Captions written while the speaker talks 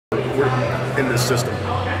in this system?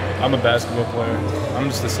 I'm a basketball player. I'm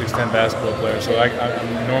just a 6'10" basketball player, so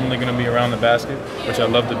I'm normally going to be around the basket, which I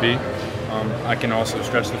love to be. I can also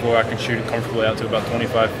stretch the floor. I can shoot it comfortably out to about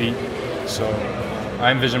 25 feet. So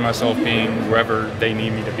I envision myself being wherever they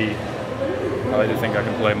need me to be. I like to think I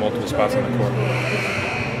can play multiple spots on the court.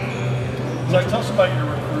 Zach, tell us about your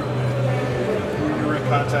recruitment. Who you were in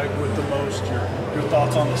contact with the most, your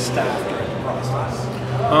thoughts on the staff during the process.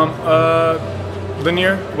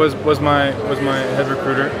 Lanier was my head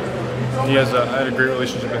recruiter. I had a great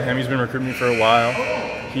relationship with him. He's been recruiting me for a while.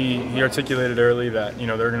 He articulated early that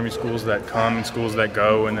there are going to be schools that come and schools that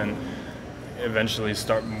go, and then eventually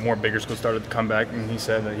more bigger schools started to come back. And he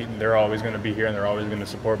said that they're always going to be here and they're always going to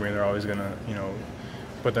support me and they're always going to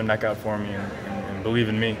put their neck out for me and believe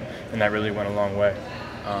in me. And that really went a long way.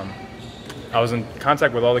 I was in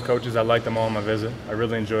contact with all the coaches. I liked them all on my visit. I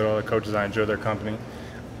really enjoyed all the coaches. I enjoyed their company.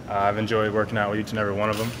 I've enjoyed working out with each and every one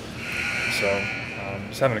of them. So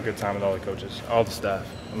just having a good time with all the coaches, all the staff.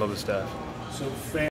 I love the staff. So